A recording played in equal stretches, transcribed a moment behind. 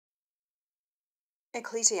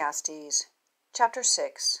Ecclesiastes, chapter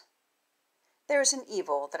 6. There is an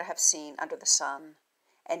evil that I have seen under the sun,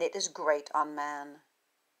 and it is great on man.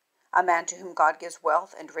 A man to whom God gives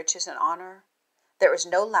wealth and riches and honor, there is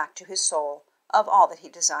no lack to his soul of all that he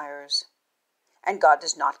desires. And God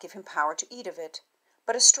does not give him power to eat of it,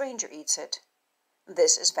 but a stranger eats it.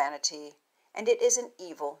 This is vanity, and it is an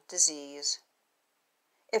evil disease.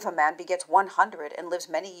 If a man begets 100 and lives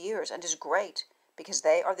many years and is great, because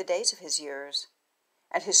they are the days of his years,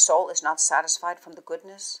 and his soul is not satisfied from the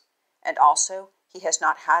goodness, and also he has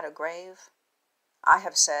not had a grave, I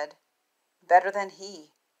have said, better than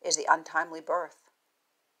he is the untimely birth.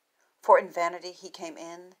 For in vanity he came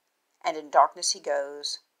in, and in darkness he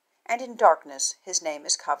goes, and in darkness his name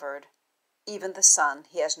is covered, even the sun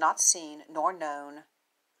he has not seen nor known.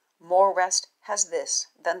 More rest has this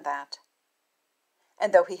than that.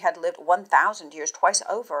 And though he had lived 1,000 years twice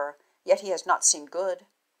over, yet he has not seen good.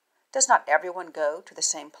 Does not everyone go to the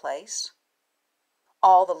same place?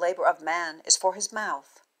 All the labor of man is for his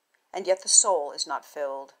mouth, and yet the soul is not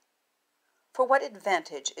filled. For what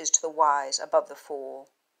advantage is to the wise above the fool?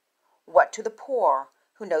 What to the poor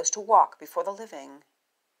who knows to walk before the living?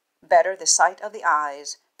 Better the sight of the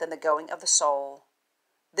eyes than the going of the soul.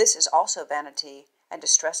 This is also vanity and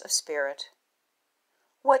distress of spirit.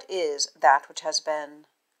 What is that which has been?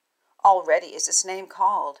 Already is its name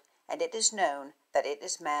called, and it is known that it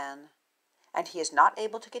is man, and he is not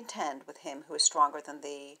able to contend with him who is stronger than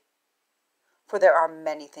thee. For there are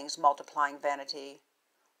many things multiplying vanity.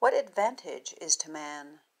 What advantage is to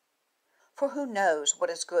man? For who knows what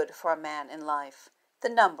is good for a man in life, the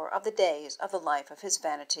number of the days of the life of his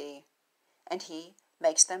vanity? And he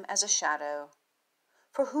makes them as a shadow.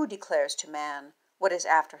 For who declares to man what is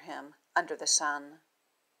after him under the sun?